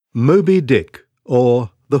Moby Dick,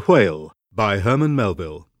 or The Whale, by Herman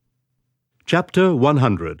Melville. Chapter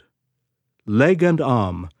 100. Leg and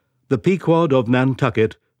Arm, the Pequod of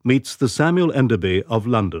Nantucket meets the Samuel Enderby of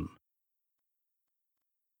London.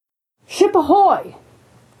 "Ship ahoy!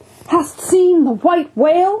 Hast seen the white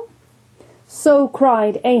whale?" So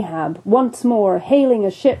cried Ahab, once more hailing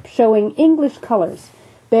a ship showing English colours,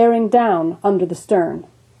 bearing down under the stern.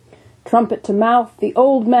 Trumpet to mouth, the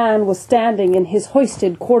old man was standing in his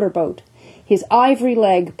hoisted quarter-boat, his ivory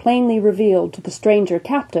leg plainly revealed to the stranger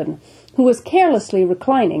captain, who was carelessly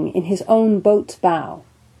reclining in his own boat's bow.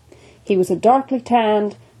 He was a darkly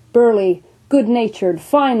tanned, burly, good-natured,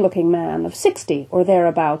 fine-looking man of 60 or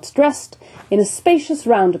thereabouts, dressed in a spacious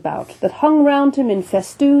roundabout that hung round him in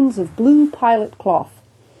festoons of blue pilot cloth,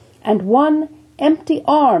 and one empty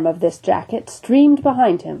arm of this jacket streamed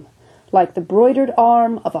behind him, like the broidered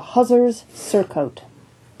arm of a hussar's surcoat.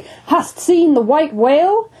 "Hast seen the white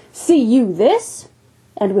whale? See you this?"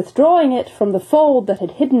 And withdrawing it from the fold that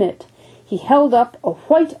had hidden it, he held up a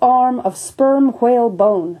white arm of sperm whale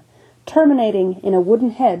bone, terminating in a wooden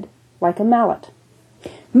head like a mallet.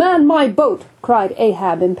 "Man my boat!" cried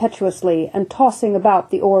Ahab impetuously, and tossing about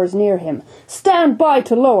the oars near him. "Stand by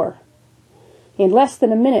to lower!" In less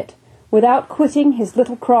than a minute, without quitting his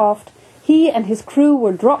little craft, he and his crew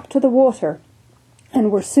were dropped to the water,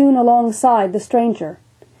 and were soon alongside the stranger.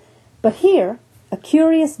 But here a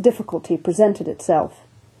curious difficulty presented itself.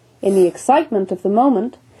 In the excitement of the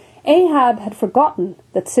moment, Ahab had forgotten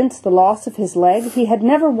that since the loss of his leg he had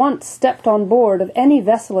never once stepped on board of any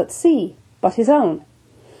vessel at sea but his own,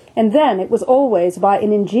 and then it was always by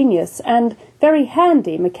an ingenious and very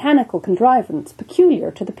handy mechanical contrivance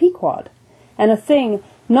peculiar to the Pequod, and a thing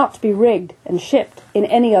not to be rigged and shipped in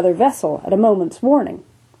any other vessel at a moment's warning.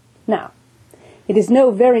 Now, it is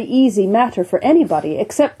no very easy matter for anybody,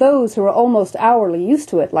 except those who are almost hourly used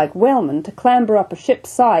to it, like whalemen, to clamber up a ship's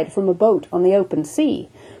side from a boat on the open sea,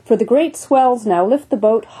 for the great swells now lift the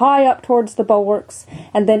boat high up towards the bulwarks,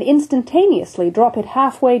 and then instantaneously drop it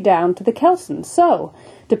halfway down to the kelson. So,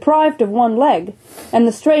 deprived of one leg, and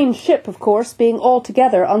the strange ship, of course, being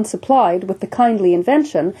altogether unsupplied with the kindly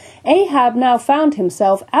invention, Ahab now found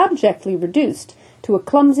himself abjectly reduced to a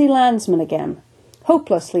clumsy landsman again,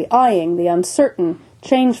 hopelessly eyeing the uncertain,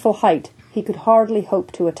 changeful height he could hardly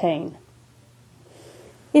hope to attain.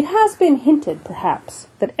 It has been hinted, perhaps,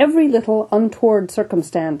 that every little untoward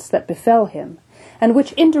circumstance that befell him, and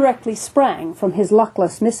which indirectly sprang from his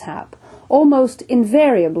luckless mishap, almost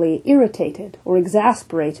invariably irritated or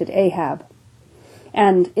exasperated Ahab.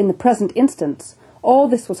 And, in the present instance, all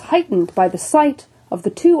this was heightened by the sight of the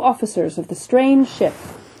two officers of the strange ship,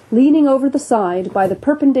 leaning over the side by the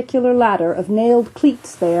perpendicular ladder of nailed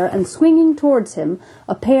cleats there, and swinging towards him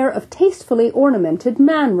a pair of tastefully ornamented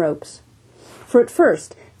man-ropes. For at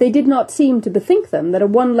first they did not seem to bethink them that a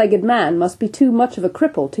one-legged man must be too much of a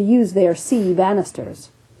cripple to use their sea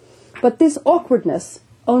banisters. But this awkwardness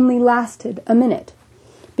only lasted a minute,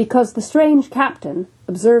 because the strange captain,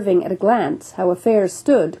 observing at a glance how affairs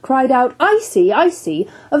stood, cried out, I see,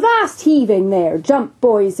 avast heaving there, jump,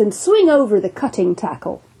 boys, and swing over the cutting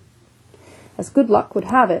tackle." As good luck would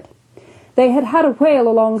have it, they had had a whale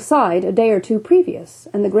alongside a day or two previous,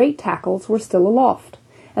 and the great tackles were still aloft,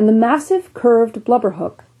 and the massive curved blubber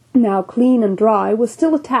hook, now clean and dry, was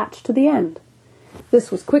still attached to the end.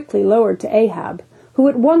 This was quickly lowered to Ahab, who,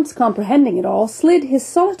 at once comprehending it all, slid his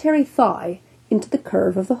solitary thigh into the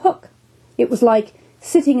curve of the hook. It was like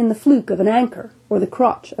sitting in the fluke of an anchor or the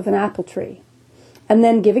crotch of an apple tree, and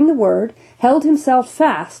then, giving the word, held himself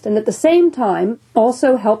fast, and at the same time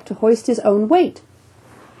also helped to hoist his own weight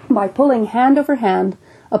by pulling hand over hand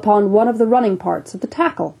upon one of the running parts of the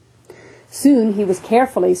tackle. Soon he was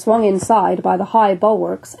carefully swung inside by the high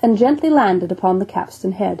bulwarks and gently landed upon the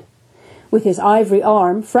capstan head. With his ivory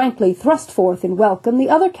arm frankly thrust forth in welcome, the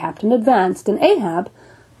other captain advanced, and Ahab,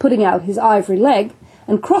 putting out his ivory leg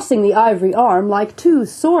and crossing the ivory arm like two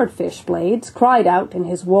swordfish blades, cried out in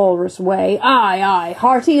his walrus way, Aye,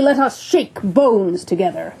 hearty, let us shake bones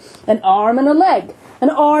together. An arm and a leg, an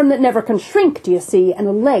arm that never can shrink, d'ye see, and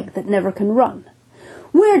a leg that never can run.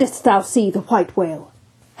 Where didst thou see the white whale?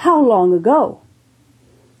 How long ago?"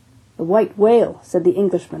 "The white whale," said the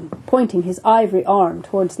Englishman, pointing his ivory arm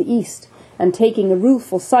towards the east, and taking a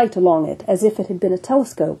rueful sight along it as if it had been a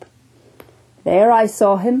telescope. "There I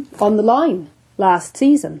saw him, on the line, last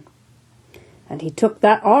season." "And he took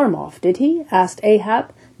that arm off, did he?" asked Ahab,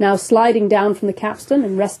 now sliding down from the capstan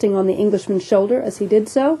and resting on the Englishman's shoulder as he did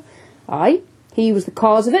so. "Aye, he was the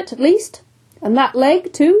cause of it, at least. And that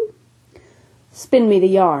leg, too?" "Spin me the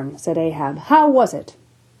yarn," said Ahab. "How was it?"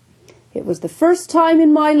 "It was the first time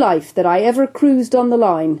in my life that I ever cruised on the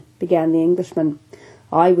line," began the Englishman.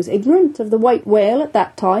 "I was ignorant of the white whale at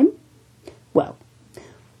that time. Well,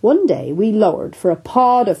 one day we lowered for a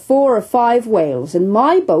pod of 4 or 5 whales, and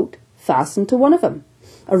my boat fastened to one of 'em.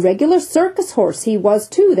 A regular circus horse he was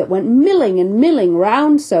too, that went milling and milling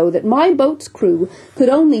round so that my boat's crew could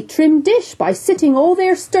only trim dish by sitting all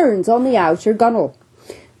their sterns on the outer gunwale.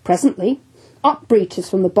 Presently up breaches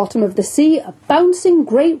from the bottom of the sea a bouncing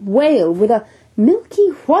great whale with a milky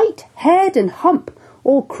white head and hump,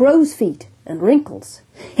 all crow's feet and wrinkles.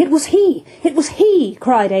 "It was he! It was he!"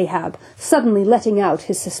 cried Ahab, suddenly letting out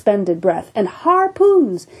his suspended breath, "and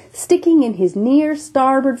harpoons sticking in his near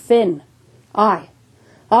starboard fin." Aye,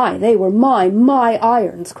 they were my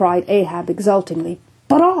irons," cried Ahab exultingly.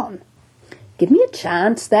 "But on." "Give me a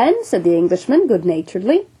chance, then," said the Englishman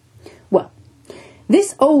good-naturedly. "Well,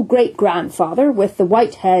 this old great-grandfather with the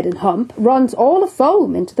white head and hump runs all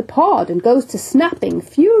afoam into the pod and goes to snapping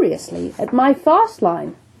furiously at my fast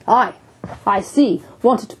line. Aye, I see,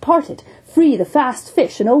 wanted to part it, free the fast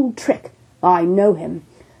fish, an old trick. I know him.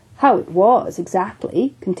 How it was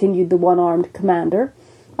exactly," continued the one-armed commander,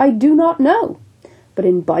 "I do not know. But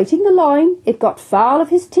in biting the line, it got foul of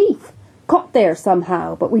his teeth, caught there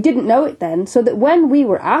somehow, but we didn't know it then, so that when we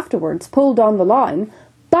were afterwards pulled on the line,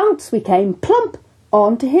 bounce we came plump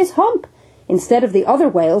on to his hump, instead of the other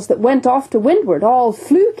whales that went off to windward, all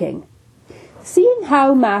fluking. Seeing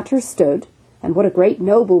how matters stood, and what a great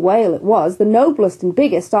noble whale it was, the noblest and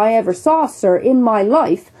biggest I ever saw, sir, in my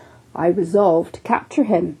life, I resolved to capture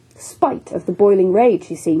him, spite of the boiling rage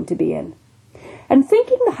he seemed to be in. And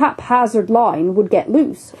thinking the haphazard line would get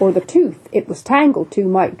loose, or the tooth it was tangled to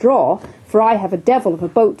might draw, for I have a devil of a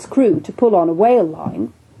boat's crew to pull on a whale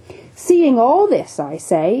line, seeing all this, I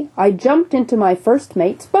say, I jumped into my first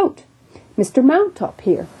mate's boat, Mr. Mounttop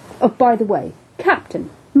here. Oh, by the way, Captain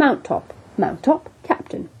Mounttop,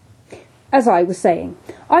 Captain. As I was saying,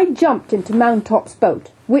 I jumped into Mounttop's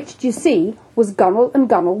boat, which, d'ye see, was gunwale and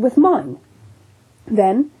gunwale with mine.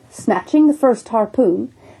 Then, snatching the first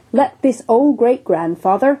harpoon, let this old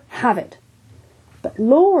great-grandfather have it. But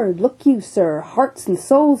Lord, look you, sir, hearts and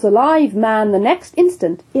souls alive, man, the next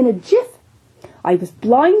instant, in a jiff, I was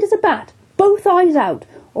blind as a bat, both eyes out,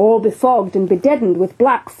 all befogged and bedeadened with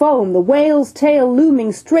black foam, the whale's tail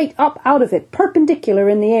looming straight up out of it, perpendicular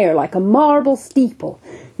in the air, like a marble steeple.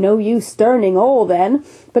 No use sterning all then,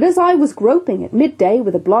 but as I was groping at midday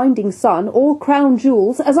with a blinding sun, all crown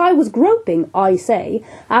jewels, as I was groping, I say,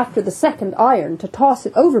 after the second iron to toss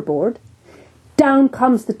it overboard, down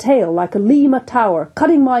comes the tail like a Lima tower,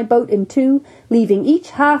 cutting my boat in two, leaving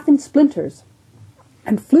each half in splinters.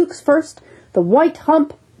 And flukes first, the white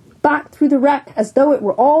hump, back through the wreck as though it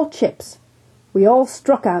were all chips. We all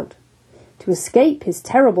struck out. To escape his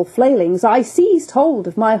terrible flailings, I seized hold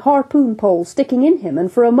of my harpoon pole sticking in him,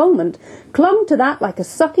 and for a moment clung to that like a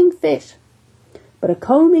sucking fish. But a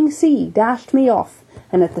combing sea dashed me off,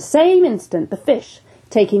 and at the same instant the fish,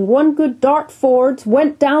 taking one good dart forwards,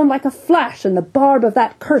 went down like a flash, and the barb of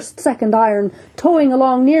that cursed second iron, towing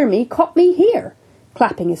along near me, caught me here,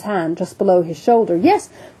 clapping his hand just below his shoulder. Yes,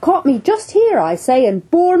 caught me just here, I say, and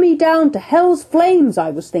bore me down to hell's flames, I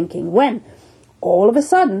was thinking, when, all of a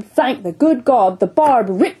sudden, thank the good God, the barb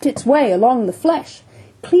ripped its way along the flesh,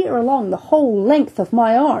 clear along the whole length of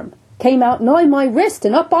my arm, came out nigh my wrist,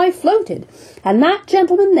 and up I floated. And that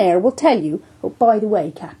gentleman there will tell you, oh, by the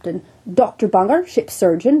way, Captain, Dr. Bunger, ship's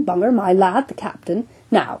surgeon, Bunger, my lad, the captain.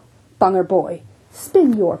 Now, Bunger boy,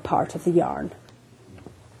 spin your part of the yarn.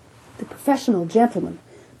 The professional gentleman,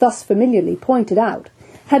 thus familiarly pointed out,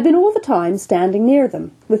 had been all the time standing near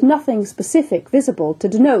them, with nothing specific visible to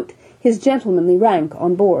denote his gentlemanly rank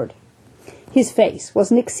on board. His face was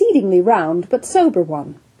an exceedingly round but sober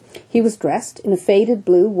one. He was dressed in a faded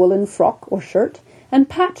blue woolen frock or shirt and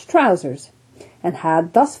patched trousers, and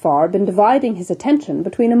had thus far been dividing his attention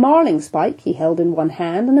between a marling spike he held in one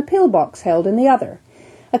hand and a pillbox held in the other,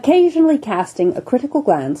 occasionally casting a critical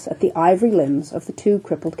glance at the ivory limbs of the two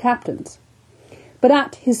crippled captains. But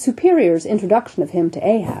at his superior's introduction of him to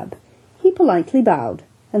Ahab, he politely bowed,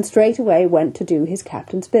 and straightway went to do his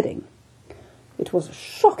captain's bidding. "It was a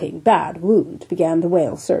shocking bad wound," began the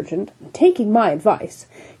whale surgeon, and taking my advice,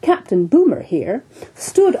 Captain Boomer here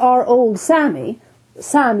stood our old Sammy—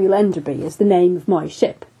 "Samuel Enderby is the name of my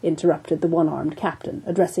ship," interrupted the one-armed captain,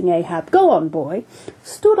 addressing Ahab. "Go on, boy."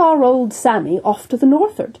 "Stood our old Sammy off to the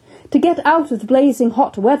northward, to get out of the blazing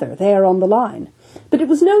hot weather there on the line. But it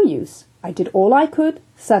was no use. I did all I could,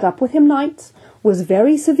 sat up with him nights, was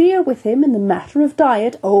very severe with him in the matter of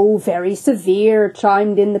diet." "Oh, very severe,"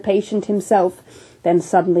 chimed in the patient himself. Then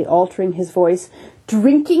suddenly altering his voice,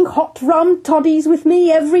 "drinking hot rum toddies with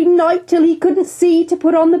me every night till he couldn't see to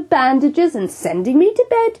put on the bandages, and sending me to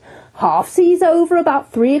bed half-seas over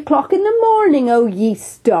about 3 o'clock in the morning. Oh, ye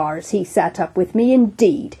stars, he sat up with me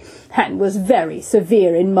indeed, and was very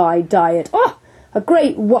severe in my diet. Oh, a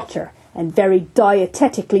great watcher, and very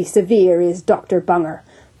dietetically severe is Dr. Bunger.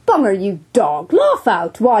 Bunger, you dog, laugh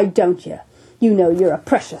out, why don't you? You know you're a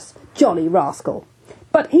precious jolly rascal.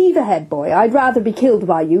 But heave ahead, boy, I'd rather be killed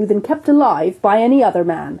by you than kept alive by any other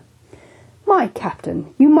man." "My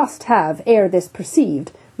captain, you must have, ere this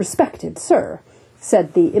perceived, respected sir,"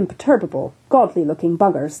 said the imperturbable, godly-looking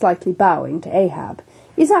Bunger, slightly bowing to Ahab,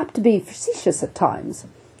 "is apt to be facetious at times.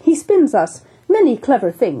 He spins us many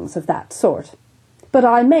clever things of that sort. But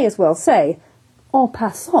I may as well say, en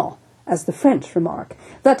passant, as the French remark,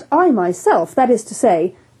 that I myself, that is to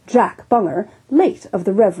say, Jack Bunger, late of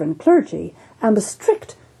the reverend clergy, am a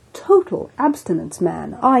strict, total abstinence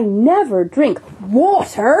man. I never drink—"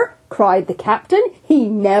 "Water!" cried the captain. "He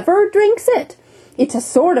never drinks it. It's a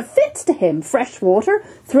sort of fits to him. Fresh water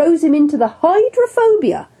throws him into the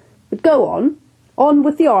hydrophobia. But go on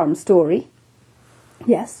with the arm story."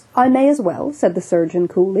 "Yes, I may as well," said the surgeon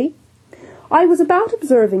coolly. "I was about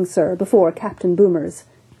observing, sir, before Captain Boomer's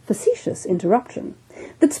facetious interruption,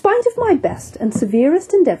 that spite of my best and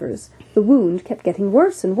severest endeavours, the wound kept getting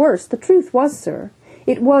worse and worse. The truth was, sir,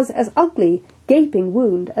 it was as ugly, gaping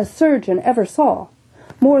wound as surgeon ever saw,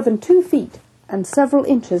 more than 2 feet and several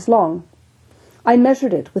inches long. I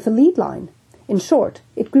measured it with a lead line. In short,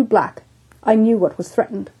 it grew black. I knew what was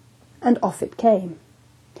threatened, and off it came.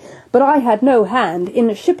 But I had no hand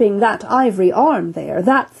in shipping that ivory arm there.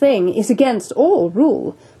 That thing is against all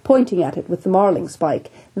rule," pointing at it with the marling spike.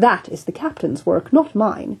 "That is the captain's work, not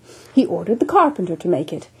mine. He ordered the carpenter to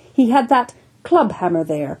make it. He had that club hammer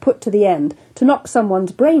there, put to the end, to knock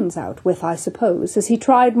someone's brains out with, I suppose, as he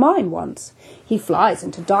tried mine once. He flies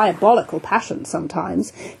into diabolical passions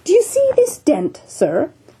sometimes. Do you see this dent, sir?"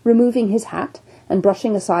 removing his hat and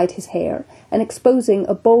brushing aside his hair, and exposing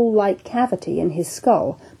a bowl-like cavity in his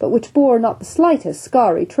skull, but which bore not the slightest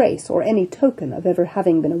scarry trace or any token of ever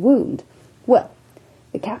having been a wound. "Well,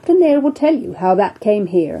 the captain there will tell you how that came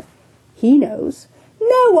here. He knows."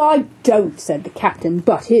 "No, I don't," said the captain,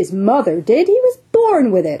 "but his mother did. He was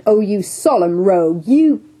born with it. Oh, you solemn rogue,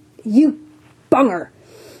 you Bunger!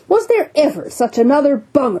 Was there ever such another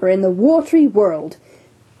Bunger in the watery world?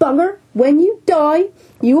 Bunger, when you die,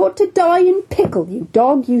 you ought to die in pickle, you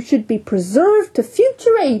dog. You should be preserved to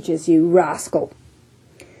future ages, you rascal."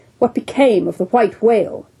 "What became of the white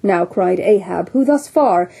whale?" now cried Ahab, who thus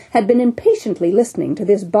far had been impatiently listening to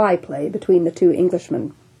this by-play between the two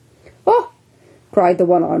Englishmen. "Oh!" cried the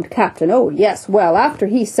one-armed captain. "Oh, yes, well, after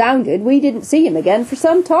he sounded, we didn't see him again for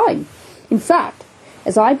some time. In fact,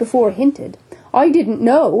 as I before hinted, I didn't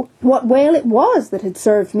know what whale it was that had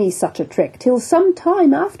served me such a trick till some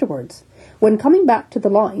time afterwards, when coming back to the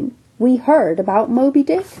line, we heard about Moby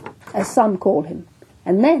Dick, as some call him,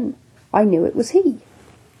 and then I knew it was he."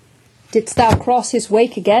 "Didst thou cross his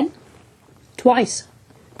wake again?" "Twice,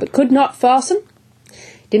 but could not fasten.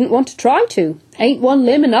 Didn't want to try to. Ain't one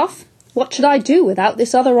limb enough? What should I do without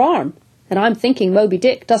this other arm? And I'm thinking Moby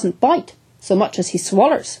Dick doesn't bite so much as he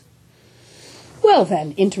swallers." "Well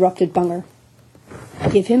then," interrupted Bunger,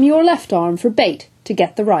 "give him your left arm for bait to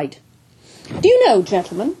get the right. Do you know,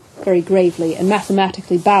 gentlemen," very gravely and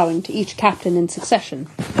mathematically bowing to each captain in succession,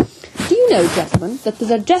 "do you know, gentlemen, that the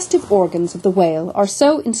digestive organs of the whale are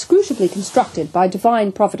so inscrutably constructed by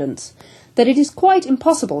divine providence that it is quite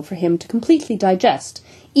impossible for him to completely digest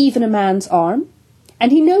even a man's arm?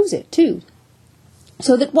 And he knows it, too.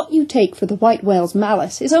 So that what you take for the white whale's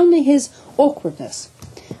malice is only his awkwardness,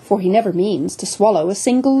 for he never means to swallow a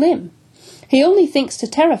single limb. He only thinks to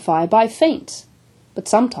terrify by feints. But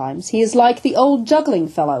sometimes he is like the old juggling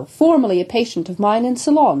fellow, formerly a patient of mine in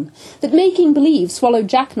Ceylon, that making believe swallow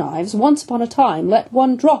jackknives once upon a time let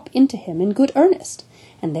one drop into him in good earnest,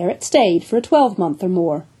 and there it stayed for a 12-month or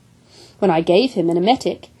more. When I gave him an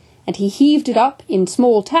emetic, and he heaved it up in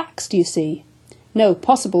small tacks, do you see? No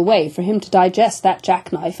possible way for him to digest that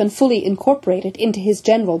jackknife and fully incorporate it into his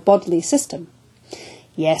general bodily system.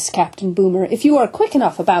 Yes, Captain Boomer, if you are quick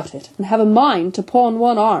enough about it, and have a mind to pawn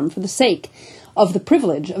one arm for the sake of the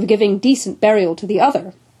privilege of giving decent burial to the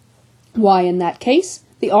other, why, in that case,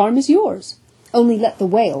 the arm is yours. Only let the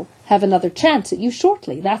whale have another chance at you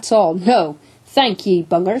shortly, that's all. No, thank ye,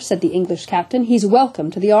 Bunger, said the English captain, he's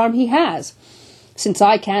welcome to the arm he has, since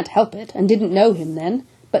I can't help it, and didn't know him then,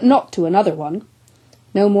 but not to another one.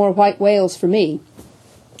 No more white whales for me.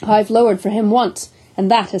 I've lowered for him once,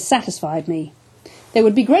 and that has satisfied me. There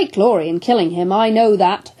would be great glory in killing him, I know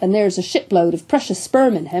that, and there's a shipload of precious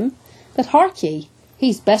sperm in him. But hark ye,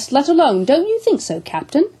 he's best let alone, don't you think so,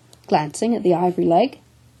 Captain? Glancing at the ivory leg.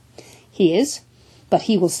 He is, but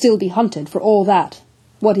he will still be hunted for all that.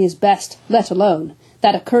 What is best let alone?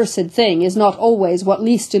 That accursed thing is not always what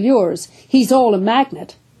least allures. He's all a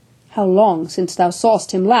magnet. How long since thou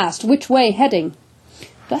saw'st him last? Which way heading?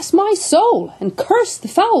 Bless my soul, and curse the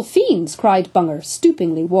foul fiends, cried Bunger,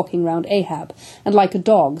 stoopingly walking round Ahab, and like a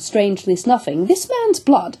dog strangely snuffing. This man's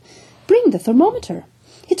blood. Bring the thermometer.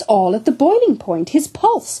 It's all at the boiling point. His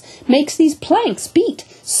pulse makes these planks beat.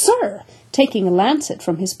 Sir, taking a lancet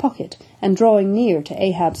from his pocket and drawing near to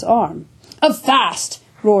Ahab's arm. Avast!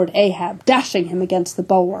 Roared Ahab, dashing him against the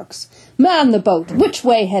bulwarks. Man the boat! Which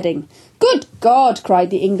way heading? Good God! Cried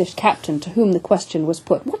the English captain to whom the question was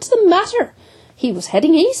put. What's the matter? He was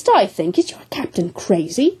heading east, I think. Is your captain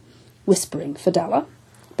crazy? Whispering Fedallah.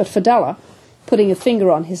 But Fedallah, putting a finger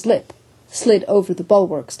on his lip, slid over the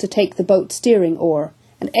bulwarks to take the boat's steering oar,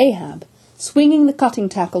 and Ahab, swinging the cutting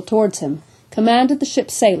tackle towards him, commanded the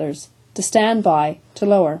ship's sailors to stand by to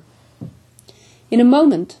lower. In a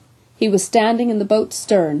moment he was standing in the boat's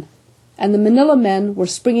stern, and the Manila men were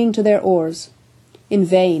springing to their oars. In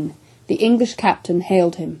vain the English captain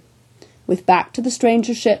hailed him. With back to the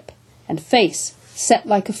stranger ship, and face set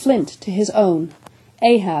like a flint to his own,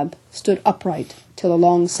 Ahab stood upright till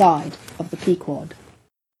alongside of the Pequod.